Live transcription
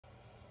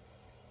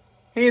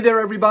Hey there,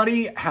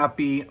 everybody.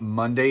 Happy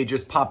Monday.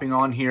 Just popping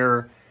on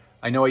here.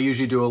 I know I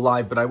usually do a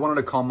live, but I wanted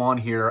to come on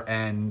here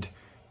and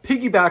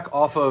piggyback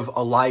off of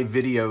a live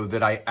video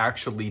that I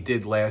actually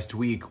did last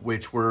week,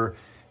 which were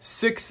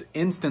 6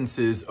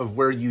 instances of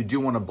where you do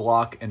want to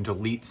block and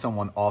delete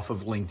someone off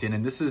of LinkedIn.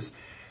 And this is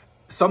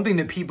something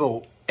that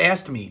people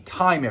asked me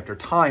time after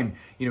time.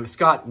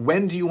 Scott,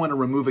 when do you want to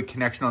remove a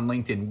connection on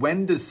LinkedIn?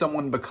 When does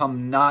someone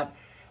become not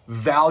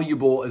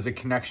valuable as a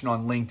connection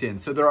on LinkedIn?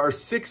 So there are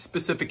 6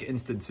 specific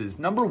instances.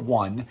 Number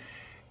 1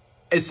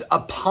 is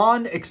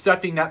upon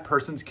accepting that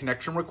person's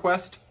connection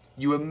request,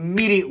 you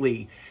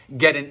immediately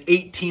get an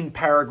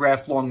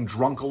 18-paragraph long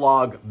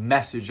drunkalog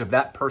message of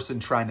that person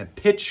trying to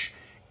pitch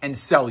and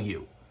sell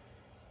you.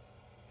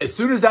 As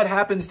soon as that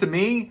happens to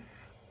me,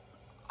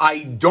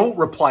 I don't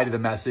reply to the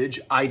message.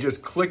 I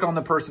just click on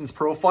the person's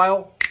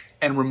profile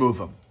and remove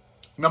them.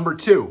 Number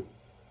 2,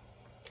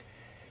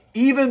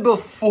 even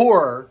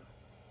before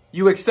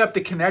you accept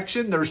the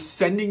connection, they're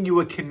sending you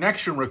a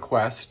connection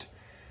request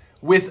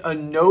with a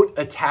note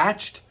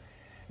attached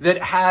that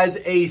has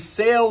a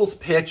sales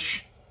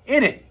pitch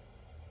in it.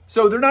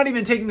 So they're not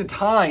even taking the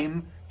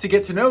time to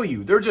get to know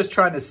you. They're just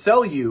trying to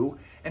sell you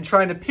and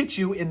trying to pitch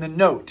you in the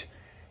note.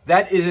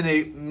 That is an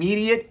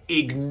immediate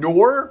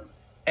ignore,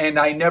 and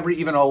I never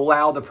even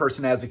allow the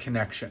person as a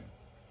connection.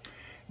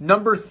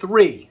 Number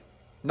three,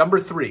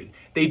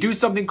 they do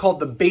something called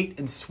the bait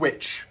and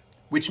switch,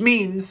 which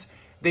means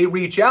they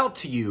reach out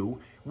to you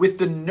with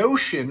the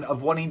notion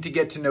of wanting to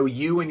get to know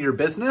you and your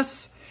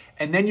business,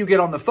 and then you get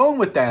on the phone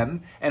with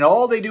them, and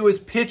all they do is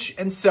pitch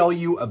and sell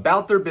you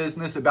about their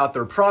business, about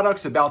their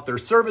products, about their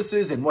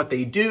services, and what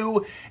they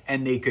do,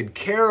 and they could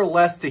care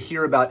less to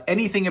hear about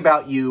anything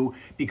about you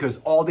because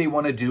all they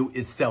want to do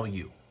is sell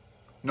you.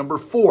 Number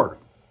 4,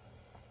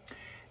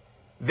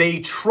 they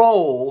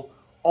troll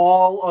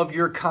all of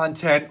your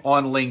content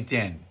on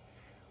LinkedIn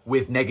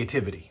with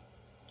negativity.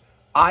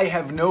 I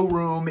have no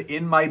room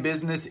in my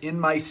business, in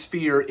my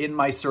sphere, in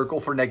my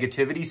circle for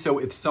negativity. So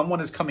if someone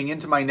is coming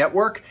into my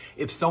network,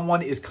 if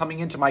someone is coming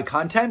into my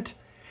content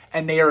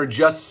and they are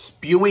just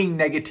spewing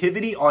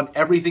negativity on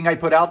everything I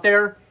put out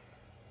there,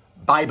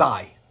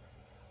 bye-bye.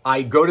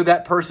 I go to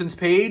that person's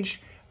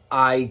page,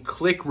 I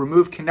click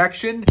remove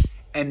connection,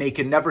 and they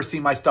can never see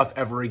my stuff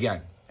ever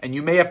again. And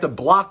you may have to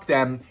block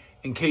them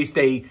in case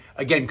they,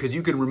 again, because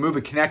you can remove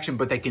a connection,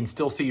 but they can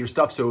still see your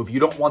stuff. So if you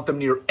don't want them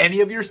near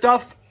any of your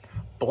stuff,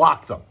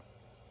 block them.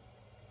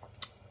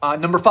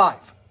 Number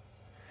 5,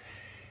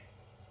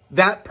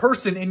 that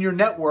person in your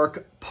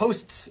network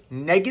posts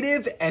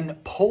negative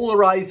and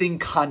polarizing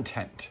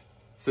content.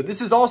 So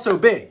this is also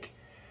big.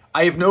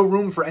 I have no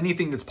room for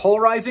anything that's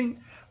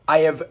polarizing. I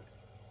have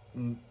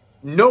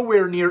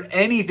nowhere near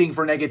anything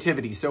for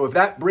negativity. So if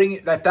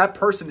that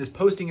person is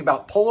posting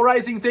about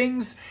polarizing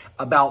things,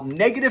 about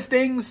negative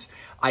things,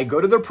 I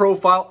go to their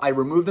profile, I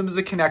remove them as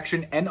a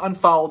connection and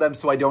unfollow them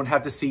so I don't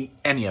have to see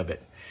any of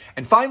it.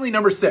 And finally,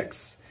 number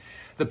 6,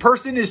 the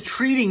person is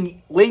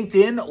treating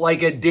LinkedIn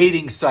like a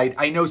dating site.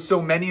 I know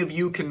so many of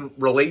you can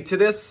relate to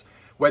this,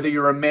 whether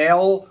you're a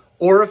male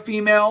or a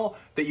female,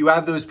 that you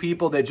have those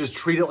people that just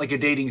treat it like a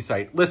dating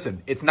site.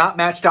 Listen, it's not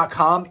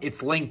Match.com,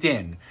 it's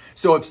LinkedIn.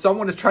 So if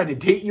someone is trying to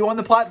date you on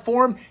the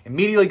platform,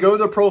 immediately go to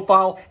their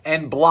profile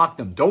and block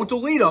them. Don't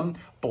delete them,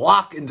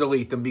 block and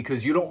delete them,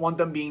 because you don't want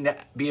them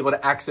be able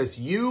to access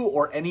you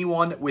or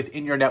anyone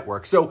within your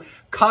network. So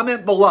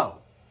comment below.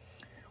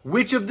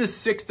 Which of the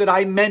 6 that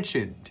I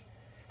mentioned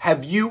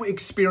have you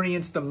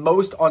experienced the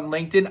most on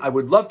LinkedIn? I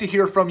would love to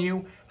hear from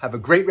you. Have a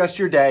great rest of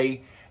your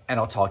day, and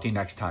I'll talk to you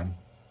next time.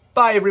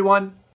 Bye, everyone.